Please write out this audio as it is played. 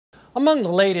Among the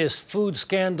latest food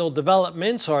scandal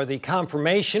developments are the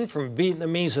confirmation from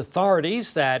Vietnamese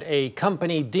authorities that a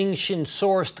company Ting Hsin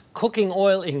sourced cooking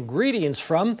oil ingredients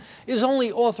from is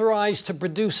only authorized to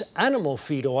produce animal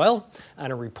feed oil,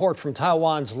 and a report from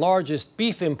Taiwan's largest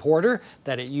beef importer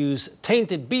that it used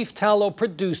tainted beef tallow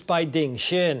produced by Ting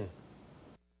Hsin.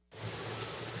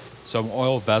 Some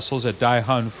oil vessels at Dai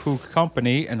Han Phuc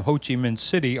Company in Ho Chi Minh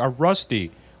City are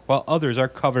rusty, while others are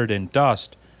covered in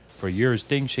dust. For years,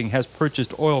 Ting Hsin has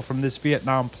purchased oil from this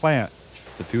Vietnam plant.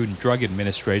 The Food and Drug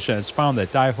Administration has found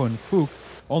that Dai Han Phuc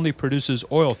only produces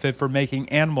oil fit for making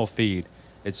animal feed.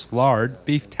 Its lard,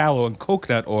 beef tallow, and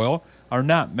coconut oil are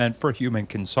not meant for human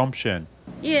consumption.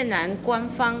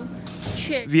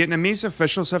 Vietnamese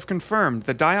officials have confirmed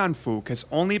that Dai Han Phuc has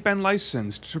only been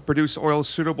licensed to produce oil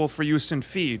suitable for use in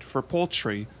feed for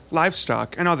poultry,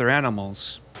 livestock, and other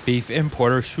animals. Beef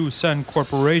importer Ting Hsin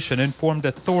Corporation informed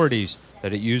authorities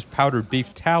that it used powdered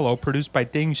beef tallow produced by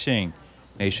Ting Hsin.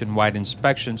 Nationwide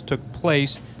inspections took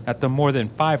place at the more than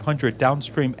 500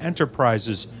 downstream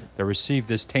enterprises that received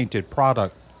this tainted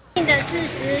product.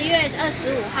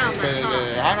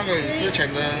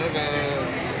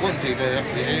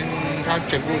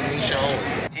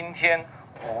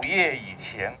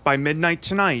 By midnight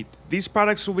tonight, these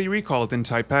products will be recalled in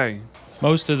Taipei.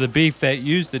 Most of the beef that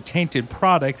used the tainted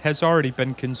product has already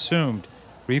been consumed.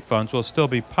 Refunds will still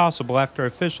be possible after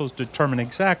officials determine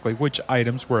exactly which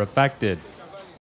items were affected.